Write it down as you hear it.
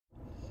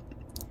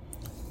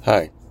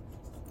Hi,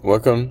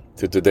 welcome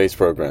to today's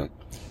program.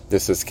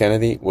 This is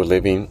Kennedy with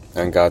Living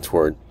on God's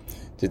Word.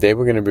 Today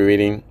we're going to be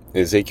reading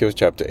Ezekiel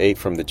Chapter 8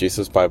 from the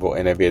Jesus Bible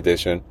NIV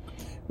edition,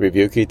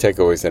 review key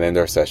takeaways, and end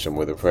our session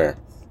with a prayer.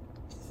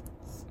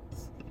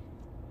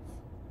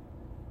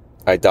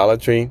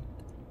 Idolatry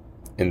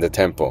in the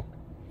temple.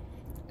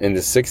 In the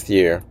 6th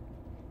year,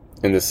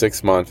 in the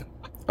 6th month,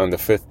 on the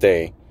 5th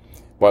day,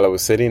 while I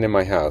was sitting in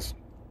my house,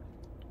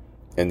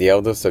 and the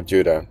elders of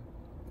Judah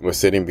were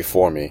sitting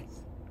before me,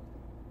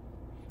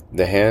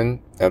 the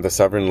hand of the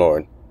sovereign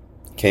Lord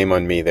came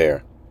on me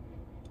there.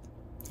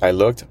 I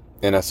looked,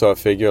 and I saw a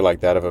figure like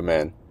that of a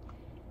man.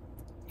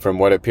 From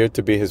what appeared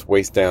to be his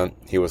waist down,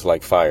 he was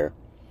like fire.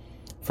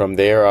 From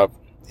there up,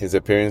 his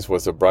appearance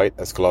was as bright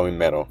as glowing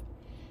metal.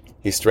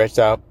 He stretched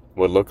out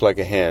what looked like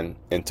a hand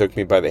and took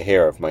me by the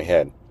hair of my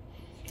head.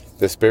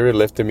 The Spirit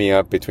lifted me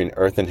up between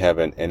earth and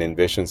heaven, and in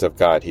visions of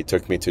God he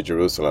took me to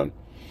Jerusalem,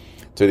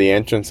 to the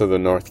entrance of the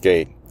north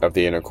gate of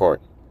the inner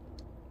court,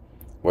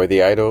 where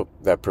the idol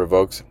that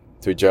provokes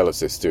to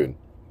jealousy stood.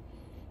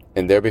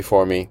 And there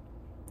before me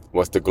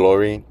was the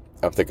glory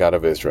of the God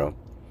of Israel,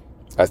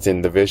 as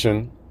in the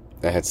vision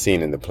I had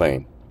seen in the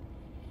plain.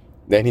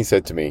 Then he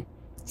said to me,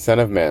 Son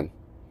of man,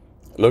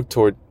 look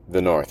toward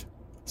the north.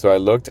 So I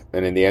looked,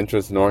 and in the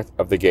entrance north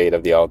of the gate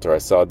of the altar I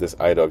saw this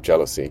idol of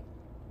jealousy.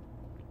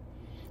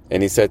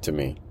 And he said to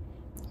me,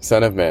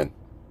 Son of man,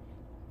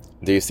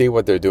 do you see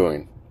what they're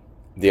doing?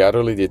 The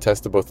utterly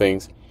detestable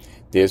things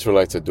the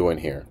Israelites are doing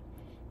here.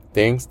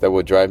 Things that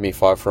will drive me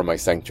far from my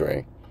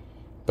sanctuary.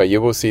 But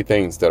you will see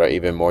things that are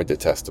even more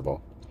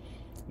detestable.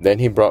 Then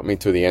he brought me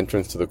to the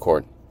entrance to the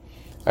court.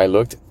 I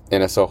looked,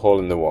 and I saw a hole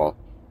in the wall.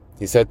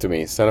 He said to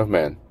me, Son of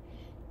man,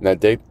 now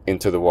dig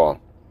into the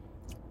wall.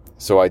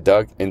 So I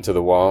dug into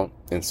the wall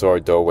and saw a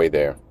doorway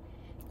there.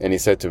 And he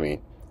said to me,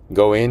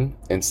 Go in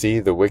and see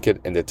the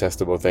wicked and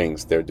detestable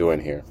things they're doing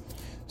here.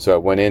 So I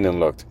went in and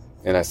looked,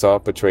 and I saw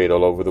portrayed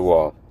all over the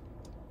wall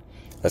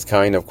as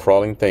kind of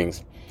crawling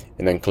things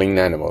and unclean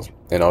animals,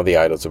 and all the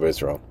idols of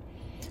Israel.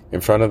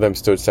 In front of them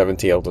stood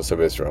 70 elders of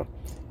Israel,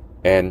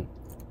 and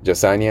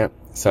Josiah,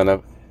 son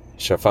of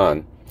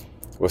Shaphan,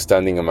 was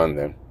standing among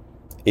them.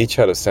 Each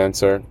had a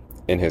censer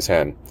in his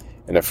hand,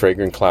 and a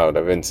fragrant cloud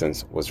of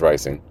incense was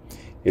rising.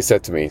 He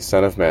said to me,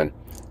 Son of man,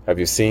 have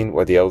you seen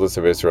what the elders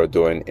of Israel are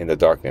doing in the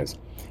darkness,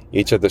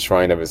 each at the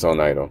shrine of his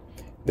own idol?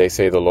 They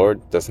say, The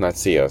Lord does not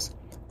see us.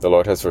 The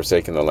Lord has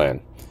forsaken the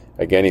land.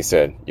 Again he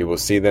said, You will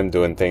see them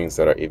doing things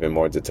that are even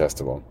more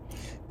detestable.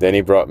 Then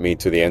he brought me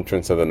to the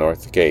entrance of the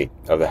north gate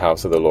of the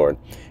house of the Lord,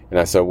 and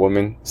I saw a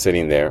woman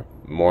sitting there,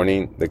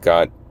 mourning the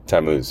god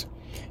Tammuz.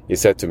 He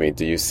said to me,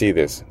 Do you see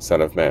this,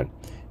 son of man?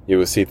 You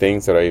will see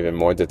things that are even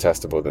more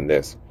detestable than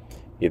this.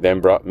 He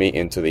then brought me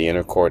into the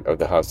inner court of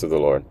the house of the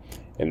Lord,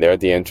 and there at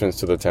the entrance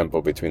to the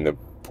temple between the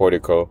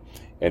portico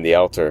and the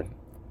altar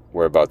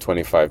were about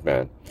 25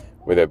 men,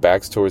 with their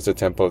backs towards the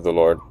temple of the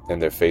Lord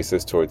and their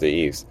faces toward the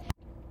east.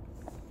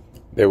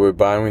 They were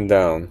bowing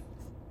down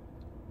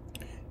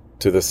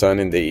to the sun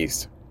in the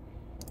east.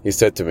 He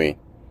said to me,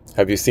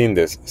 Have you seen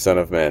this, son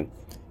of man?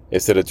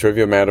 Is it a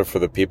trivial matter for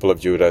the people of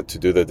Judah to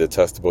do the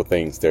detestable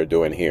things they're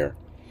doing here?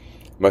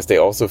 Must they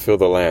also fill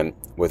the land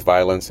with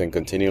violence and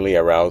continually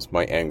arouse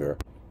my anger?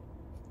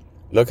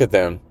 Look at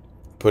them,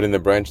 putting the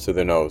branch to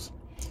their nose.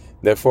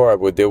 Therefore I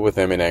would deal with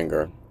them in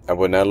anger. I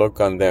would not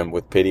look on them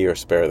with pity or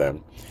spare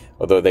them.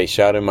 Although they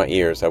shout in my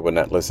ears, I would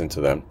not listen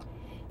to them.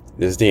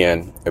 This is the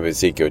end of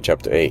Ezekiel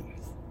chapter 8.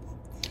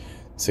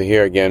 So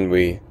here again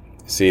we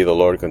see the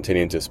Lord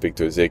continuing to speak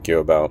to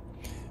Ezekiel about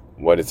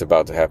what is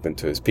about to happen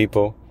to his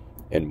people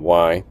and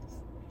why.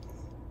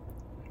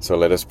 So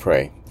let us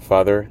pray.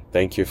 Father,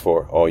 thank you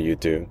for all you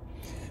do.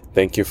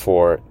 Thank you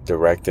for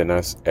directing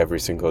us every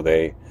single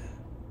day,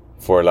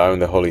 for allowing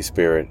the Holy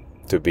Spirit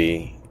to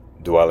be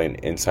dwelling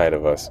inside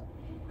of us,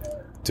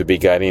 to be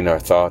guiding our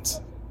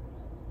thoughts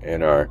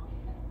and our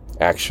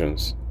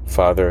actions.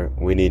 Father,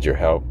 we need your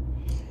help.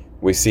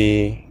 We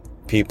see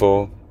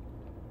people,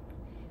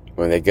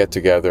 when they get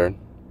together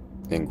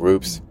in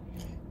groups,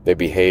 they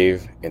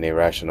behave in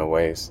irrational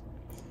ways.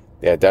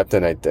 They adapt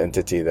an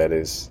identity that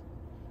is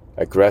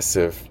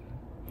aggressive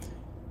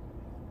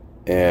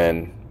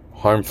and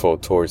harmful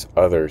towards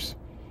others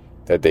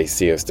that they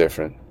see as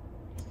different.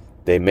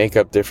 They make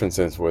up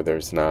differences where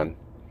there's none.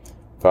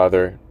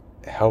 Father,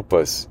 help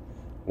us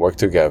work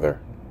together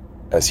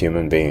as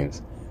human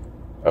beings,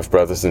 of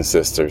brothers and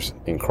sisters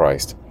in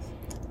Christ.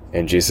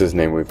 In Jesus'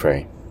 name we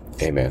pray.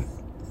 Amen.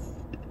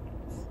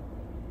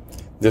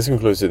 This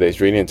concludes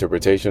today's reading and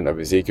interpretation of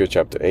Ezekiel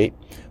chapter 8.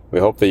 We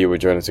hope that you will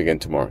join us again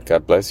tomorrow.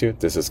 God bless you.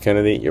 This is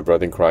Kennedy, your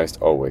brother in Christ,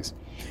 always.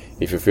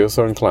 If you feel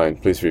so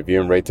inclined, please review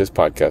and rate this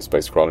podcast by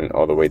scrolling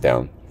all the way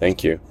down.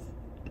 Thank you.